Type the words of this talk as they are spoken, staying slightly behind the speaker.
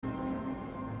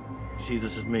See,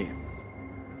 this is me,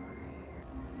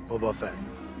 Boba Fett.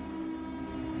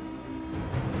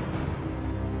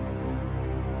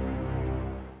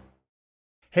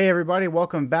 Hey everybody,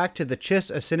 welcome back to the Chiss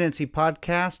Ascendancy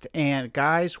Podcast. And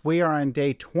guys, we are on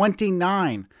day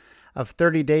 29 of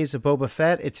 30 Days of Boba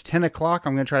Fett. It's 10 o'clock.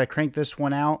 I'm going to try to crank this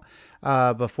one out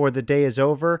before the day is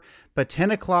over. But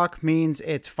 10 o'clock means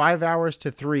it's 5 hours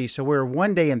to 3. So we're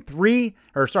 1 day and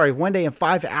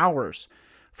 5 hours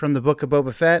from the book of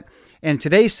Boba Fett. And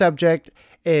today's subject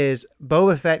is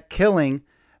Boba Fett killing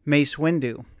Mace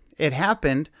Windu. It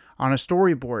happened on a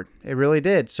storyboard. It really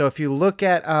did. So if you look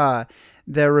at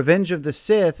the Revenge of the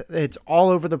Sith, it's all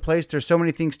over the place. There's so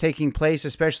many things taking place,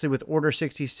 especially with Order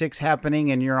 66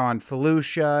 happening, and you're on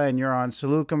Felucia, and you're on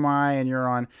Saleucami, and you're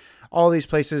on all these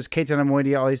places, Ketan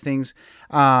Amoidia, all these things.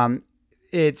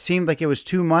 It seemed like it was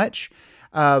too much,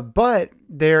 but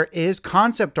there is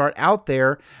concept art out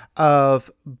there of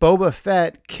Boba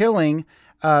Fett killing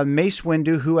Mace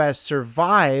Windu, who has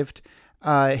survived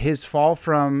his fall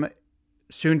from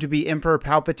soon-to-be Emperor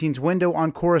Palpatine's window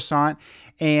on Coruscant,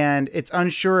 and it's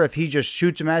unsure if he just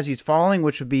shoots him as he's falling,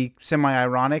 which would be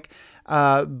semi-ironic,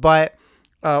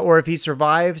 or if he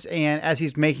survives, and as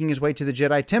he's making his way to the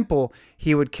Jedi Temple,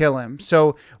 he would kill him.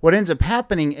 So what ends up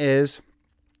happening is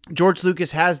George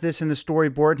Lucas has this in the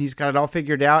storyboard. He's got it all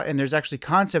figured out, and there's actually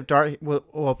concept art,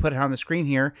 we'll put it on the screen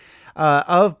here,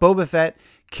 of Boba Fett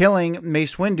killing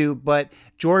Mace Windu, but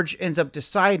George ends up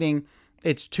deciding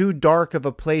it's too dark of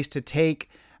a place to take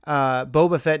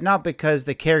Boba Fett, not because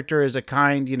the character is a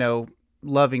kind,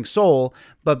 loving soul,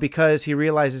 but because he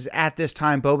realizes at this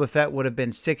time Boba Fett would have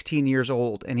been 16 years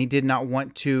old, and he did not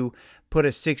want to put a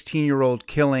 16-year-old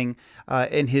killing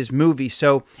in his movie.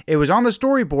 So it was on the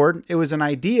storyboard. It was an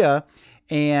idea,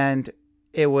 and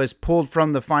it was pulled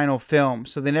from the final film.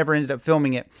 So they never ended up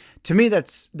filming it. To me,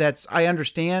 that's I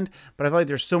understand, but I feel like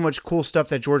there's so much cool stuff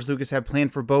that George Lucas had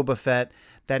planned for Boba Fett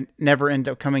that never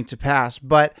ended up coming to pass.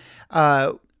 But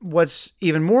what's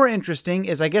even more interesting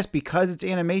is, I guess, because it's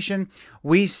animation,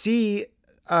 we see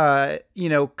kind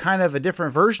of a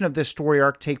different version of this story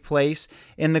arc take place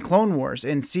in the Clone Wars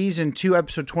in season 2,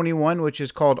 episode 21, which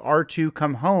is called R2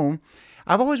 Come Home.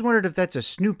 I've always wondered if that's a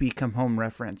Snoopy Come Home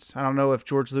reference. I don't know if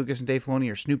George Lucas and Dave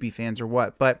Filoni are Snoopy fans or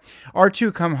what, but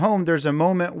R2 Come Home, there's a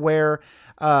moment where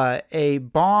a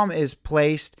bomb is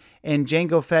placed in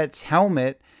Jango Fett's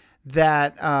helmet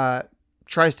that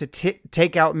tries to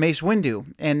take out Mace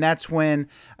Windu, and that's when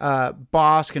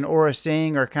Bossk and Aurra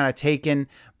Sing are kind of taking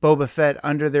Boba Fett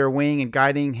under their wing and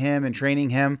guiding him and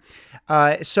training him.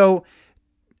 So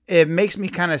it makes me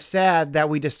kind of sad that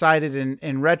we decided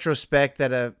in retrospect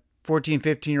that a 14,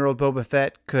 15-year-old Boba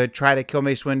Fett could try to kill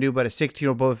Mace Windu, but a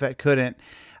 16-year-old Boba Fett couldn't.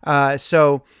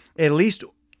 So at least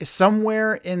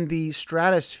somewhere in the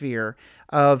stratosphere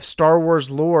of Star Wars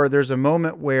lore, there's a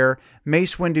moment where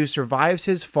Mace Windu survives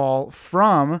his fall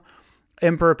from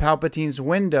Emperor Palpatine's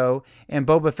window, and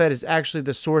Boba Fett is actually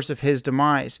the source of his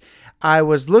demise. I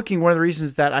was looking, one of the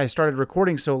reasons that I started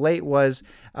recording so late was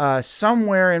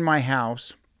somewhere in my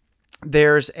house,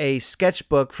 there's a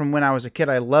sketchbook from when I was a kid.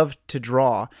 I loved to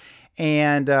draw.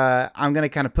 And I'm going to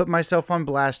kind of put myself on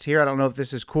blast here. I don't know if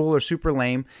this is cool or super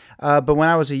lame. But when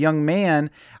I was a young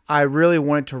man, I really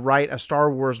wanted to write a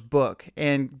Star Wars book.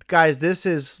 And guys, this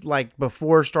is like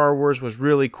before Star Wars was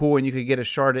really cool and you could get a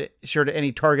shirt at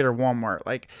any Target or Walmart.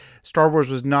 Like, Star Wars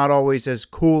was not always as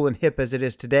cool and hip as it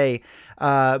is today.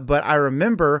 But I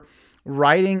remember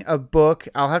writing a book.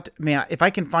 I'll have to, man, if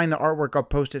I can find the artwork, I'll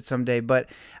post it someday. But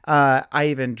I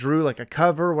even drew like a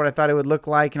cover, what I thought it would look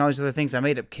like, and all these other things. I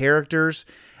made up characters.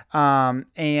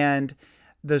 And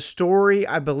the story,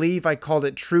 I believe I called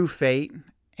it True Fate.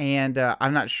 And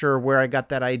I'm not sure where I got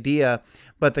that idea,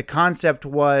 but the concept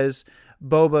was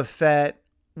Boba Fett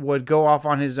would go off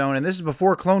on his own. And this is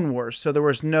before Clone Wars. So there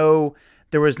was nothing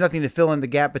to fill in the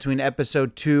gap between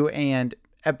episode 2 and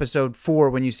episode 4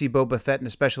 when you see Boba Fett in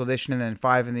the special edition, and then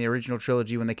 5 in the original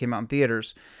trilogy when they came out in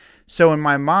theaters. So in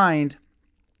my mind,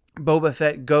 Boba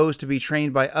Fett goes to be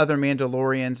trained by other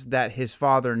Mandalorians that his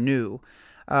father knew.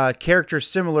 Characters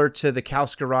similar to the Kal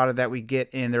Skirata that we get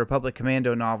in the Republic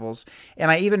Commando novels.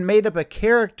 And I even made up a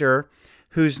character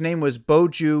whose name was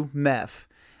Boju Meph.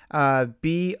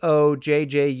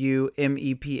 Bojjumeph.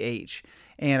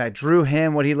 And I drew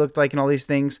him, what he looked like, and all these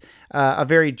things. A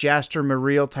very Jaster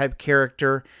Muriel type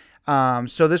character.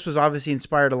 So this was obviously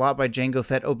inspired a lot by Jango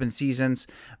Fett Open Seasons.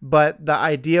 But the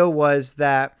idea was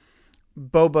that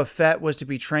Boba Fett was to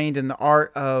be trained in the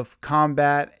art of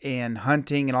combat and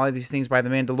hunting and all of these things by the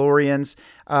Mandalorians.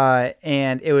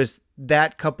 And it was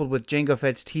that coupled with Jango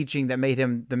Fett's teaching that made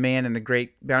him the man and the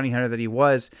great bounty hunter that he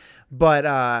was. But,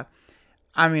 I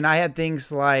mean, I had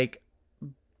things like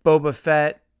Boba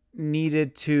Fett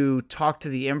needed to talk to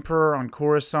the Emperor on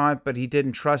Coruscant, but he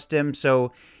didn't trust him,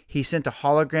 so he sent a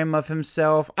hologram of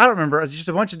himself. I don't remember. It's just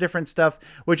a bunch of different stuff,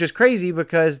 which is crazy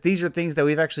because these are things that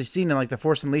we've actually seen in like The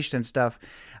Force Unleashed and stuff.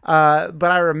 But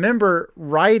I remember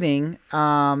writing,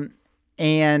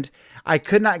 and I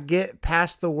could not get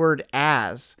past the word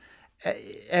 "as."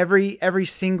 Every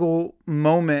single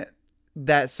moment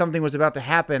that something was about to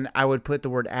happen, I would put the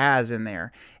word "as" in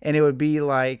there, and it would be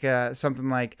like something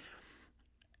like,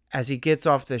 as he gets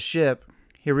off the ship,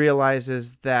 he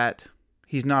realizes that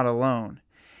he's not alone.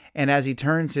 And as he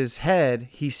turns his head,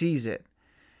 he sees it.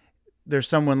 There's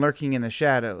someone lurking in the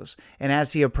shadows. And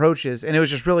as he approaches, and it was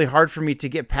just really hard for me to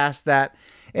get past that.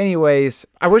 Anyways,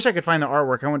 I wish I could find the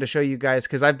artwork. I wanted to show you guys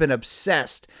because I've been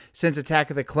obsessed since Attack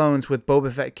of the Clones with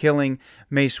Boba Fett killing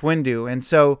Mace Windu. And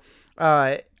so,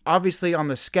 obviously on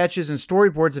the sketches and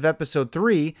storyboards of episode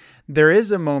 3, there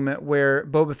is a moment where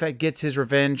Boba Fett gets his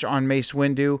revenge on Mace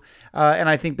Windu. And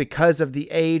I think because of the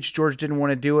age, George didn't want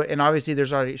to do it. And obviously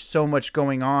there's already so much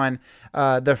going on.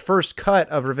 The first cut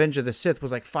of Revenge of the Sith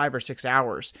was like 5 or 6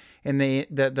 hours. And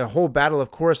the whole Battle of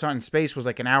Coruscant in space was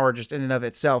like an hour just in and of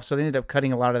itself. So they ended up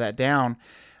cutting a lot of that down.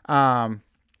 And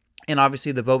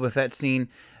obviously the Boba Fett scene,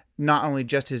 not only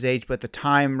just his age, but the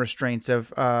time restraints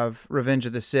of Revenge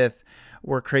of the Sith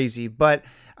were crazy. But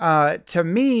to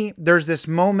me, there's this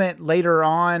moment later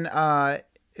on,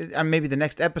 maybe the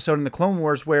next episode in the Clone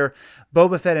Wars, where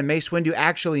Boba Fett and Mace Windu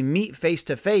actually meet face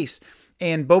to face,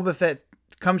 and Boba Fett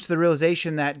comes to the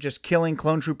realization that just killing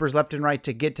clone troopers left and right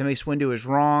to get to Mace Windu is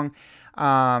wrong.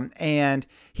 And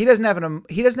he doesn't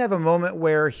have a moment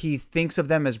where he thinks of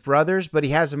them as brothers, but he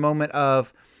has a moment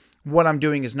of, what I'm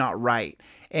doing is not right.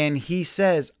 And he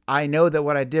says, I know that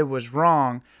what I did was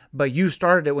wrong, but you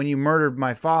started it when you murdered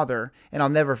my father, and I'll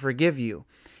never forgive you.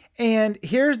 And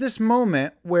here's this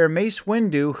moment where Mace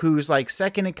Windu, who's like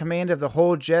second in command of the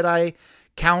whole Jedi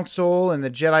Council and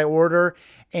the Jedi Order,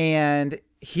 and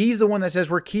he's the one that says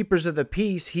we're keepers of the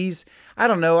peace. I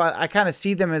don't know, I kind of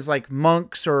see them as like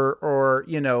monks or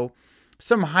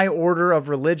some high order of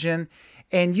religion.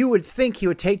 And you would think he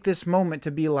would take this moment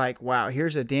to be like, wow,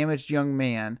 here's a damaged young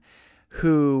man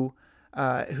who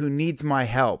needs my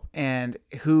help, and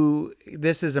who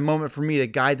this is a moment for me to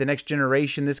guide the next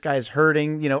generation. This guy's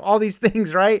hurting, all these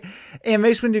things, right? And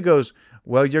Mace Windu goes,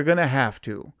 well, you're going to have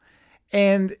to.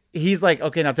 And he's like,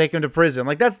 okay, now take him to prison.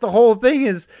 Like, that's the whole thing,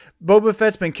 is Boba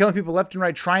Fett's been killing people left and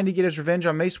right, trying to get his revenge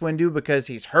on Mace Windu because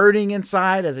he's hurting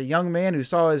inside as a young man who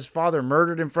saw his father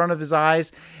murdered in front of his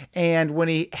eyes. And when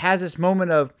he has this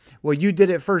moment of, well, you did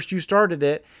it first, you started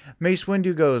it, Mace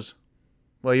Windu goes,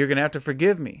 well, you're going to have to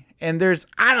forgive me. And there's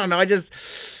a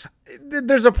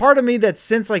part of me that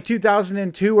since like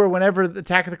 2002 or whenever the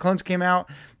Attack of the Clones came out,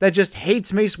 that just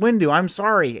hates Mace Windu. I'm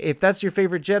sorry. If that's your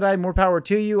favorite Jedi, more power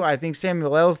to you. I think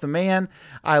Samuel L's the man.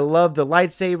 I love the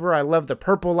lightsaber. I love the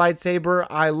purple lightsaber.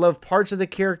 I love parts of the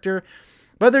character.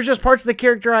 But there's just parts of the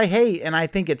character I hate. And I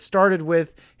think it started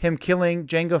with him killing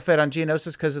Jango Fett on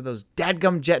Geonosis because of those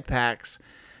dadgum jetpacks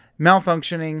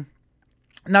malfunctioning.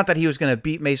 Not that he was going to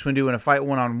beat Mace Windu in a fight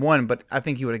one-on-one, but I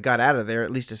think he would have got out of there,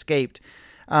 at least escaped.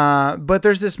 But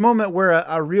there's this moment where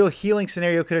a real healing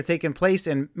scenario could have taken place,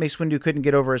 and Mace Windu couldn't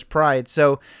get over his pride.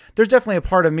 So there's definitely a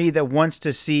part of me that wants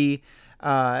to see,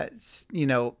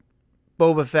 Boba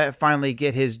Fett finally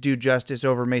get his due justice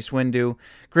over Mace Windu.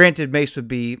 Granted, Mace would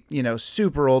be,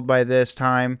 super old by this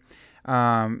time.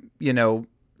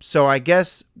 So I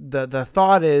guess the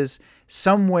thought is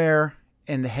somewhere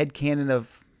in the headcanon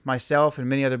of myself and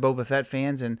many other Boba Fett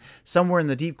fans, and somewhere in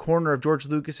the deep corner of George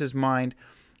Lucas's mind,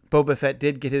 Boba Fett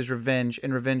did get his revenge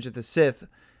in Revenge of the Sith,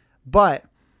 but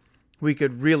we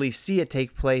could really see it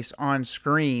take place on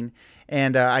screen.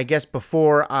 And I guess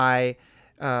before I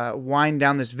wind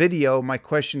down this video, my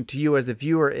question to you as the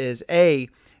viewer is, A,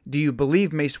 do you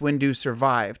believe Mace Windu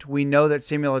survived? We know that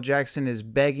Samuel L. Jackson is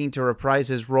begging to reprise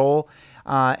his role.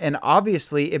 And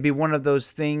obviously, it'd be one of those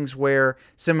things where,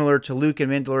 similar to Luke in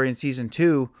Mandalorian Season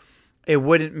 2, it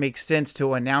wouldn't make sense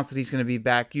to announce that he's going to be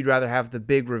back. You'd rather have the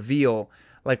big reveal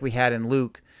like we had in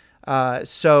Luke.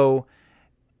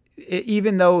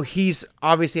 Even though he's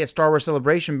obviously at Star Wars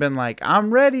Celebration been like,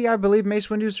 I'm ready, I believe Mace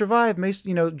Windu survived.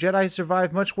 Jedi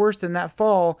survived much worse than that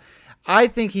fall. I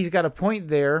think he's got a point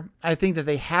there. I think that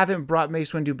they haven't brought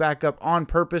Mace Windu back up on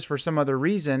purpose for some other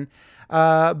reason.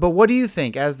 But what do you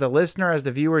think? As the listener, as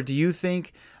the viewer, do you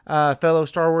think, fellow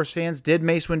Star Wars fans, did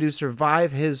Mace Windu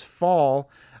survive his fall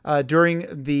during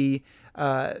the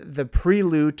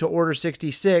prelude to Order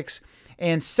 66?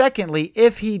 And secondly,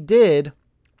 if he did,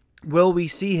 will we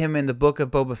see him in the Book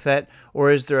of Boba Fett,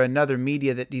 or is there another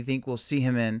media that you think we'll see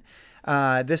him in?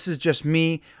 This is just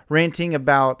me ranting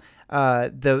about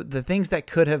the things that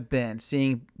could have been.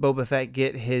 Seeing Boba Fett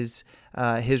get his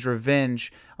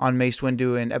revenge on Mace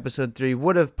Windu in Episode 3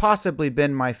 would have possibly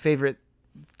been my favorite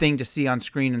thing to see on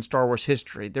screen in Star Wars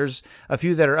history. There's a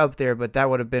few that are up there, but that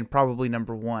would have been probably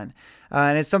number one.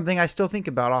 And it's something I still think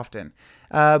about often.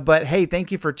 But hey,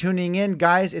 thank you for tuning in,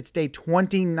 guys. It's day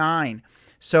 29.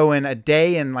 So in a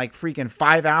day and like freaking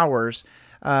 5 hours,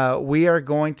 we are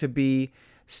going to be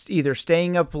either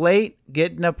staying up late,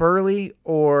 getting up early,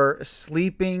 or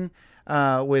sleeping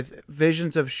with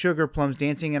visions of sugar plums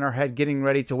dancing in our head, getting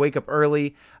ready to wake up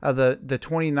early the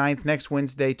 29th, next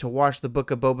Wednesday, to watch the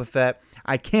Book of Boba Fett.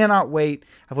 I cannot wait.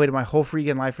 I've waited my whole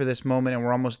freaking life for this moment, and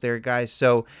we're almost there, guys.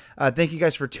 So thank you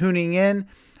guys for tuning in.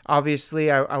 Obviously,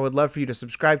 I would love for you to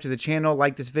subscribe to the channel,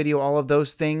 like this video, all of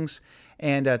those things.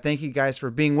 And thank you guys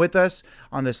for being with us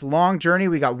on this long journey.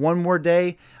 We got one more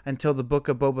day until the Book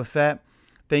of Boba Fett.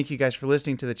 Thank you guys for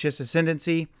listening to the Chiss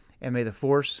Ascendancy, and may the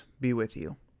Force be with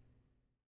you.